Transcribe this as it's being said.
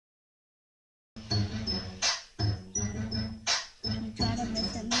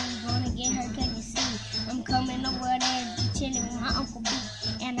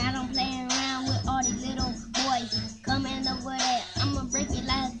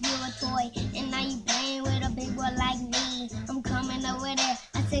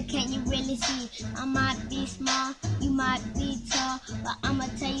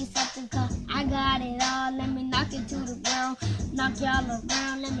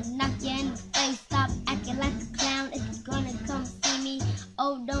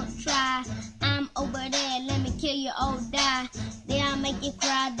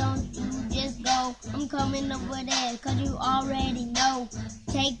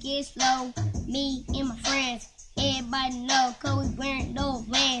take it slow. Me and my friends, everybody know, cause we wearing those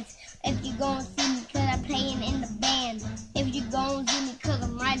Vans. If you gon' see me cause I'm playing in the band. If you gon' see me cause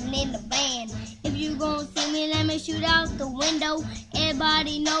I'm riding in the band. If you gon' see me, let me shoot out the window.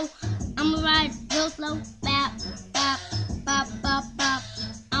 Everybody know I'ma ride real slow. Bop, bop, bop, bop, bop.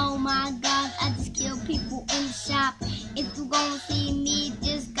 Oh my God, I just kill people in the shop. If you gon' see me,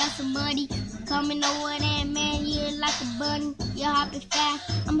 just got some money. Coming over there, man, you're like a bunny. You're hopping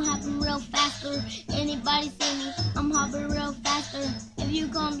fast, I'm hopping real faster. Anybody see me, I'm hopping real faster. If you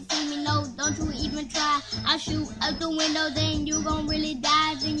gon' see me, no, don't you even try. I'll shoot out the window, then you gon' really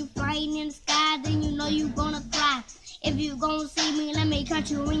die. Then you flying in the sky, then you know you gonna fly. If you gon' see me, let me cut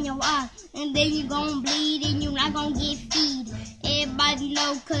you in your eye. And then you gon' bleed and you not gon' get feed. Everybody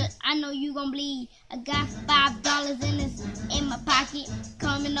know, cause I know you gon' bleed. I got $5 in my pocket.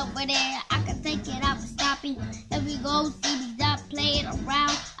 Coming over there, I can take it out and stop it. If you go see me, stop playing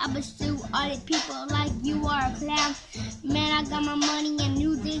around. I'ma shoot all the people like you are a clown. Man, I got my money and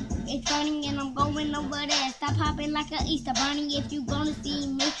music is funny, and I'm going over there. Stop hopping like an Easter bunny. If you gonna see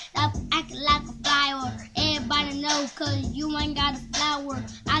me, stop acting like a flower. Everybody know, cause you ain't got a flower.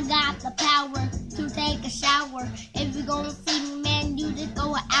 I got the power to take a shower. If you gonna see me, man, you just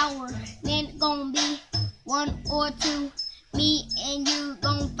go an hour. Then it's gonna be 1 or 2. Me and you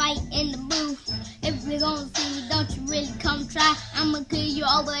gon' fight in the booth. If you gon' see me, don't you really come try. I'ma kill you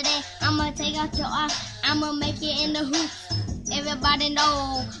over there. I'ma take out your eye. I'ma make it in the hoops. Everybody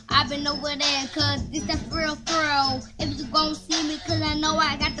know I've been over there, cause this that real thrill. If you gon' see me, cause I know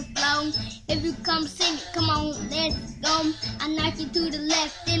I got the flow. If you come see me, come on, let's go. I knock you to the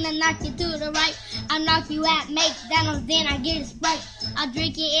left, then I knock you to the right. I knock you at McDonald's, then I get a Sprite. I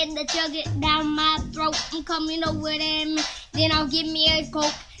drink it and I chug it down my throat. I'm coming over there, man. Then I'll give me a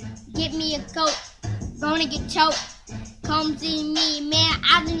Coke. Get me a Coke. Gonna get choked. Come see me, man,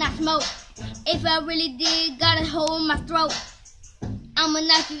 I do not smoke. If I really did, got a hole in my throat. I'ma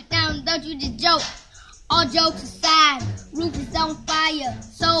knock you down, don't you just joke. All jokes aside, roof is on fire.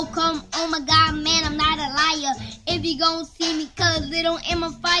 So come, oh my God, man, I'm not a liar. If you gon' see me, cause Little M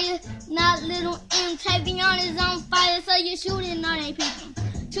on fire. Not Little M, Tavion is on fire. So you're shooting all they people,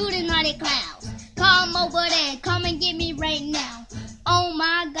 shooting all they clowns. Come over there, come and get me right now. Oh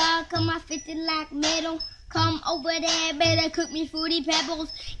my God, come my 50 like metal. Come over there, better cook me Fruity Pebbles.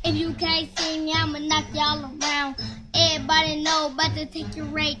 If you can't see me, I'ma knock y'all around. Everybody know, about to take you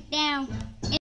right down.